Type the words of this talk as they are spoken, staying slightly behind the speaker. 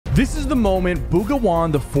This is the moment Bugha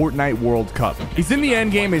won the Fortnite World Cup. He's in the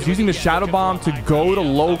end game, is using the Shadow Bomb to go to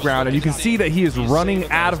low ground, and you can see that he is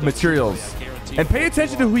running out of materials. And pay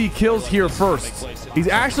attention to who he kills here first. He's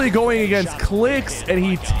actually going against Clicks, and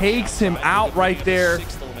he takes him out right there.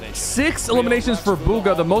 6 eliminations for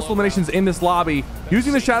Bugha, the most eliminations in this lobby.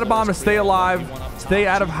 Using the Shadow Bomb to stay alive, stay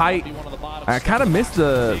out of height. I kind of missed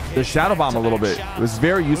the Shadow Bomb a little bit. It was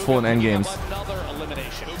very useful in end games.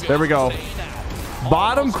 There we go.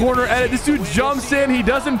 Bottom corner edit. This dude jumps in. He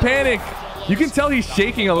doesn't panic. You can tell he's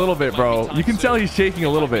shaking a little bit, bro. You can tell he's shaking a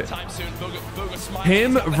little bit.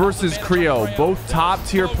 Him versus Creo, both top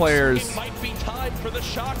tier players.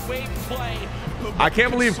 I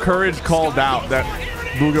can't believe Courage called out that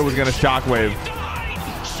Bugha was going to shockwave.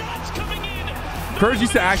 Courage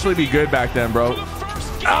used to actually be good back then, bro.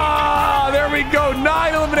 Ah, there we go.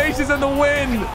 9 eliminations and the win.